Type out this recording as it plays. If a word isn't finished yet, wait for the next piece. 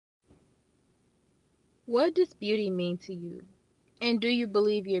What does beauty mean to you? And do you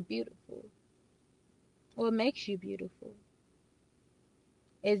believe you're beautiful? What makes you beautiful?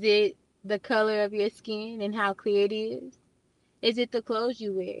 Is it the color of your skin and how clear it is? Is it the clothes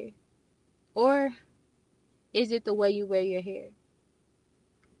you wear? Or is it the way you wear your hair?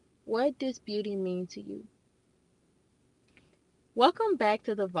 What does beauty mean to you? Welcome back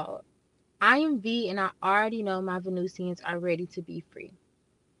to the vault. I am V and I already know my Venusians are ready to be free.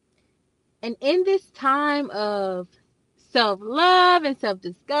 And in this time of self-love and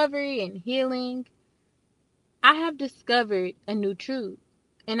self-discovery and healing, I have discovered a new truth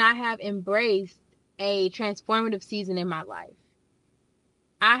and I have embraced a transformative season in my life.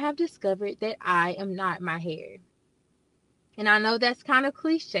 I have discovered that I am not my hair. And I know that's kind of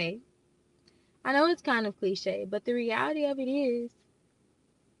cliche. I know it's kind of cliche, but the reality of it is,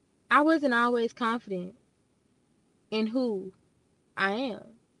 I wasn't always confident in who I am.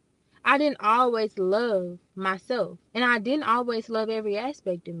 I didn't always love myself, and I didn't always love every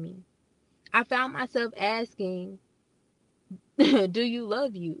aspect of me. I found myself asking, do you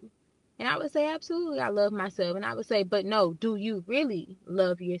love you? And I would say, absolutely, I love myself. And I would say, but no, do you really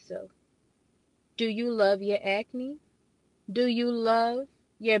love yourself? Do you love your acne? Do you love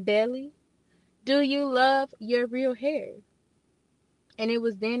your belly? Do you love your real hair? And it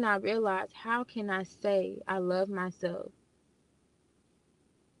was then I realized, how can I say I love myself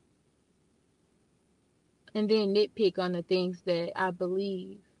and then nitpick on the things that I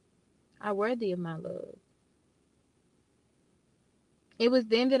believe are worthy of my love? It was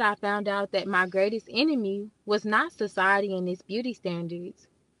then that I found out that my greatest enemy was not society and its beauty standards,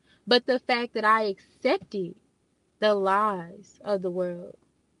 but the fact that I accepted the lies of the world.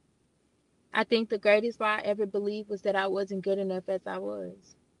 I think the greatest lie I ever believed was that I wasn't good enough as I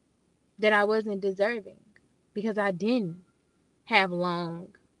was, that I wasn't deserving because I didn't have long,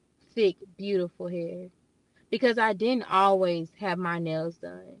 thick, beautiful hair, because I didn't always have my nails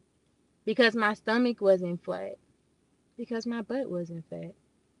done, because my stomach wasn't flat, because my butt wasn't fat.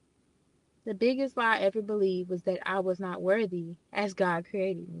 The biggest lie I ever believed was that I was not worthy as God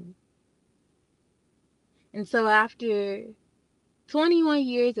created me. And so after 21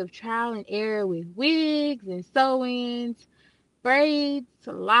 years of trial and error with wigs and sew-ins, braids,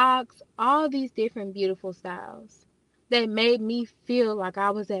 locks, all these different beautiful styles that made me feel like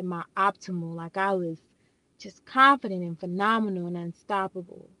I was at my optimal, like I was just confident and phenomenal and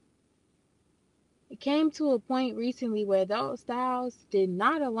unstoppable. It came to a point recently where those styles did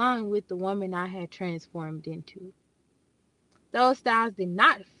not align with the woman I had transformed into. Those styles did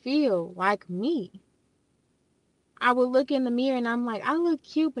not feel like me. I would look in the mirror and I'm like, I look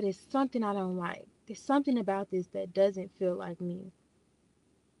cute, but it's something I don't like. There's something about this that doesn't feel like me.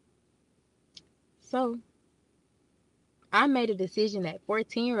 So I made a decision that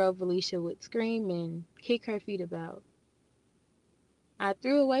 14-year-old Felicia would scream and kick her feet about. I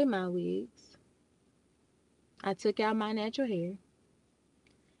threw away my wigs. I took out my natural hair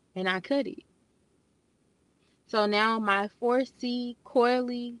and I cut it. So now my 4C,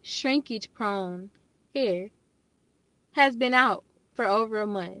 coily, shrinkage prone hair has been out for over a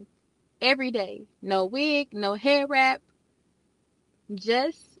month. Every day. No wig, no hair wrap,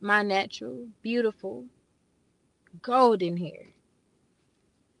 just my natural, beautiful, golden hair.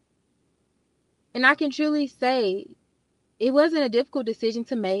 And I can truly say it wasn't a difficult decision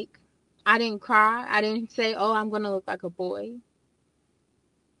to make. I didn't cry. I didn't say, oh, I'm going to look like a boy.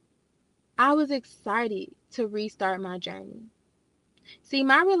 I was excited to restart my journey. See,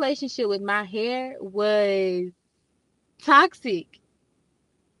 my relationship with my hair was toxic.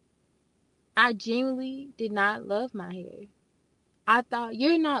 I genuinely did not love my hair. I thought,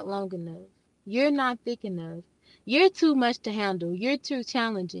 you're not long enough. You're not thick enough. You're too much to handle. You're too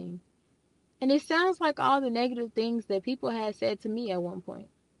challenging. And it sounds like all the negative things that people had said to me at one point.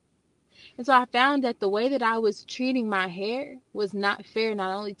 And so I found that the way that I was treating my hair was not fair,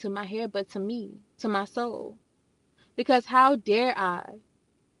 not only to my hair, but to me, to my soul. Because how dare I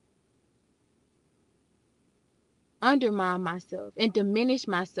undermine myself and diminish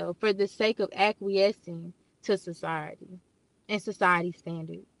myself for the sake of acquiescing to society and society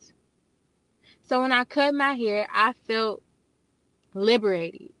standards? So when I cut my hair, I felt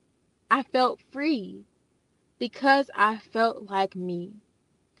liberated. I felt free because I felt like me.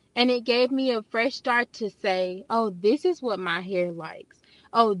 And it gave me a fresh start to say, oh, this is what my hair likes.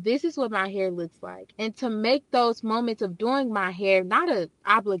 Oh, this is what my hair looks like. And to make those moments of doing my hair not an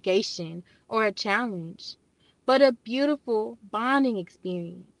obligation or a challenge, but a beautiful bonding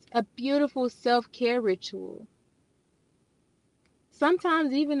experience, a beautiful self-care ritual.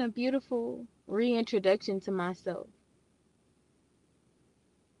 Sometimes even a beautiful reintroduction to myself.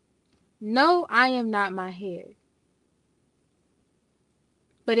 No, I am not my hair.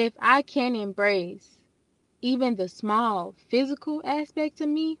 But if I can embrace even the small physical aspects of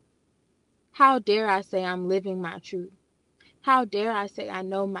me, how dare I say I'm living my truth? How dare I say I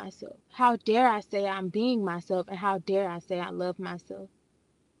know myself? How dare I say I'm being myself? And how dare I say I love myself?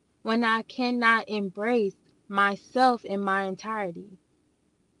 When I cannot embrace myself in my entirety.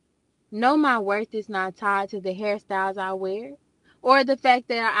 No, my worth is not tied to the hairstyles I wear or the fact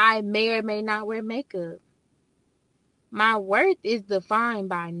that I may or may not wear makeup. My worth is defined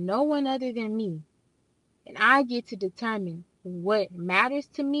by no one other than me, and I get to determine what matters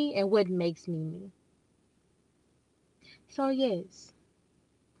to me and what makes me me. So, yes,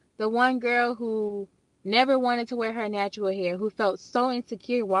 the one girl who never wanted to wear her natural hair, who felt so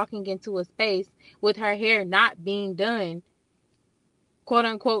insecure walking into a space with her hair not being done, quote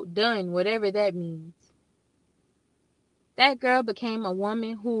unquote, done, whatever that means. That girl became a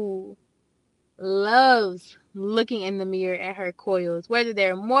woman who loves looking in the mirror at her coils, whether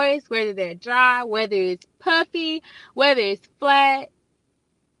they're moist, whether they're dry, whether it's puffy, whether it's flat.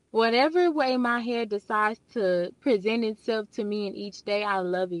 Whatever way my hair decides to present itself to me in each day, I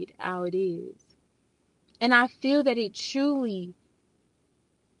love it how it is. And I feel that it truly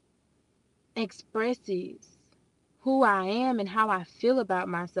expresses who I am and how I feel about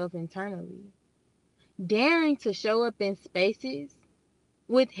myself internally. Daring to show up in spaces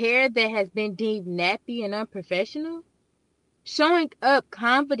with hair that has been deemed nappy and unprofessional, showing up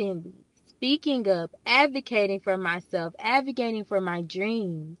confidently, speaking up, advocating for myself, advocating for my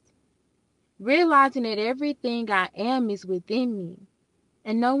dreams, realizing that everything I am is within me,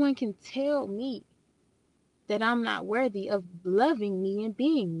 and no one can tell me that I'm not worthy of loving me and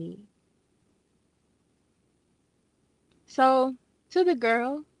being me. So, to the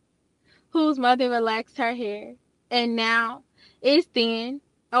girl whose mother relaxed her hair and now it's thin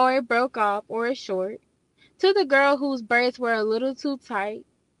or it broke off or it's short, to the girl whose braids were a little too tight,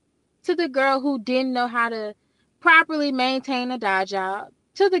 to the girl who didn't know how to properly maintain a dye job,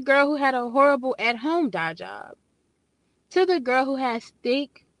 to the girl who had a horrible at-home dye job, to the girl who has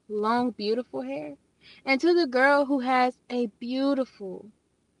thick, long, beautiful hair, and to the girl who has a beautiful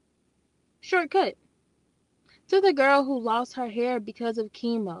shortcut, to the girl who lost her hair because of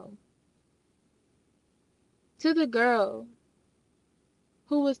chemo, to the girl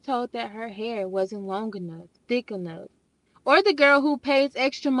who was told that her hair wasn't long enough, thick enough, or the girl who pays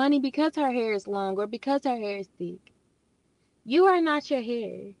extra money because her hair is long or because her hair is thick. You are not your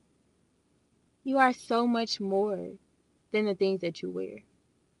hair. You are so much more than the things that you wear.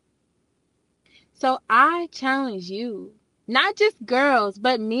 So I challenge you, not just girls,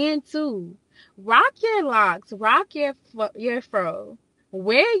 but men too. Rock your locks, rock your fro,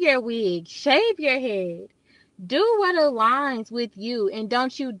 wear your wig, shave your head. Do what aligns with you, and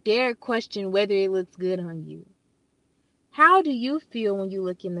don't you dare question whether it looks good on you. How do you feel when you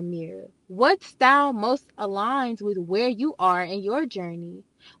look in the mirror? What style most aligns with where you are in your journey,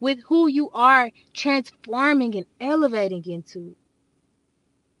 with who you are transforming and elevating into?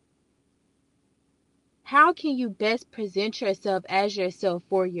 How can you best present yourself as yourself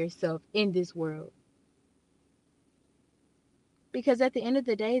for yourself in this world? Because at the end of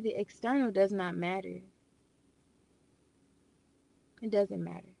the day, the external does not matter. It doesn't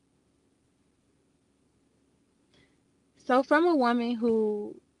matter. So, from a woman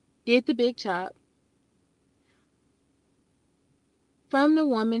who did the big chop, from the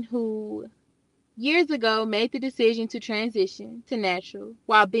woman who years ago made the decision to transition to natural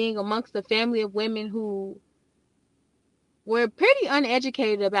while being amongst a family of women who were pretty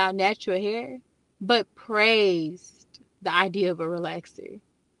uneducated about natural hair, but praised the idea of a relaxer.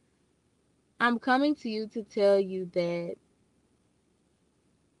 I'm coming to you to tell you that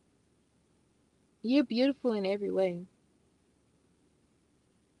you're beautiful in every way.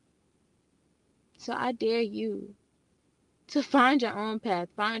 So I dare you to find your own path,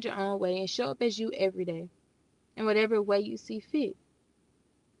 find your own way, and show up as you every day in whatever way you see fit.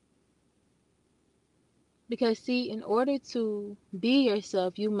 Because, see, in order to be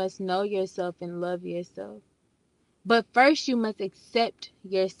yourself, you must know yourself and love yourself. But first, you must accept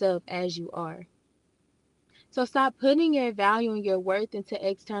yourself as you are. So stop putting your value and your worth into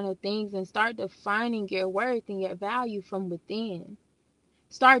external things and start defining your worth and your value from within.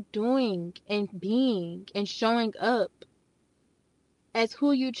 Start doing and being and showing up as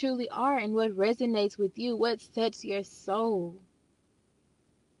who you truly are and what resonates with you, what sets your soul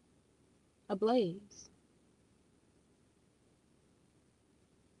ablaze.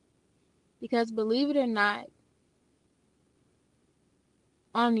 Because believe it or not,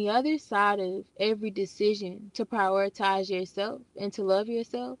 on the other side of every decision to prioritize yourself and to love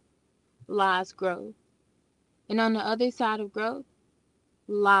yourself, lies growth. And on the other side of growth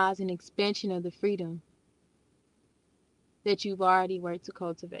lies an expansion of the freedom that you've already worked to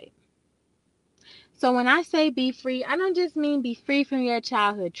cultivate. So when I say be free, I don't just mean be free from your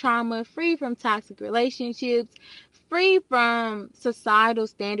childhood trauma, free from toxic relationships, free from societal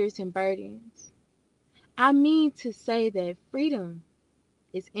standards and burdens. I mean to say that freedom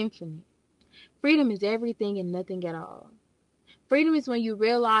is infinite. Freedom is everything and nothing at all. Freedom is when you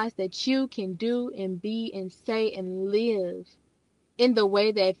realize that you can do and be and say and live in the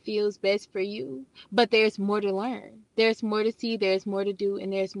way that feels best for you. But there's more to learn. There's more to see, there's more to do,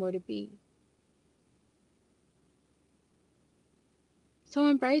 and there's more to be. So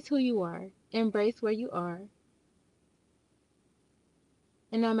embrace who you are. Embrace where you are.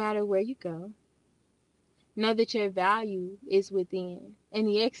 And no matter where you go, know that your value is within. And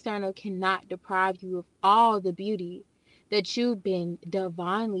the external cannot deprive you of all the beauty that you've been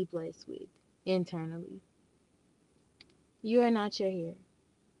divinely blessed with internally. You are not your hair.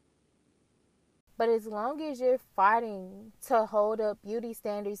 But as long as you're fighting to hold up beauty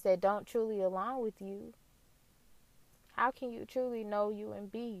standards that don't truly align with you, how can you truly know you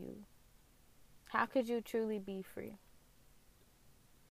and be you? How could you truly be free?